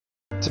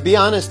To be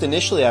honest,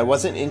 initially I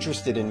wasn't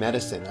interested in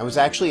medicine. I was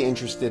actually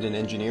interested in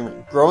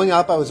engineering. Growing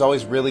up, I was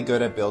always really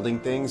good at building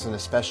things, and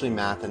especially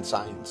math and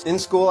science. In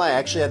school, I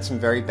actually had some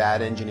very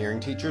bad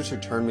engineering teachers who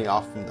turned me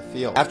off from the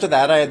field. After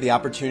that, I had the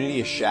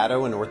opportunity to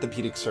shadow an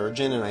orthopedic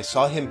surgeon, and I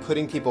saw him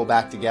putting people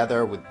back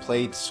together with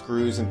plates,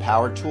 screws, and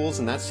power tools,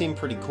 and that seemed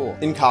pretty cool.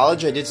 In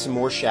college, I did some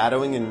more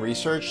shadowing and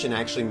research and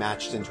actually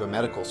matched into a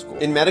medical school.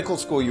 In medical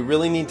school, you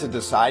really need to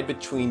decide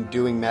between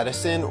doing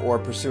medicine or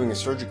pursuing a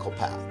surgical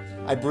path.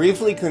 I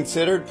briefly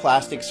considered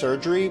plastic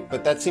surgery,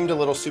 but that seemed a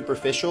little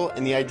superficial,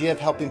 and the idea of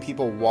helping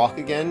people walk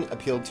again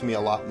appealed to me a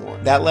lot more.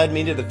 That led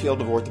me to the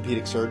field of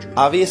orthopedic surgery.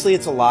 Obviously,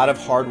 it's a lot of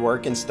hard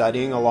work and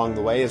studying along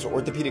the way, as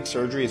orthopedic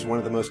surgery is one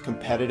of the most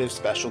competitive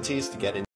specialties to get into.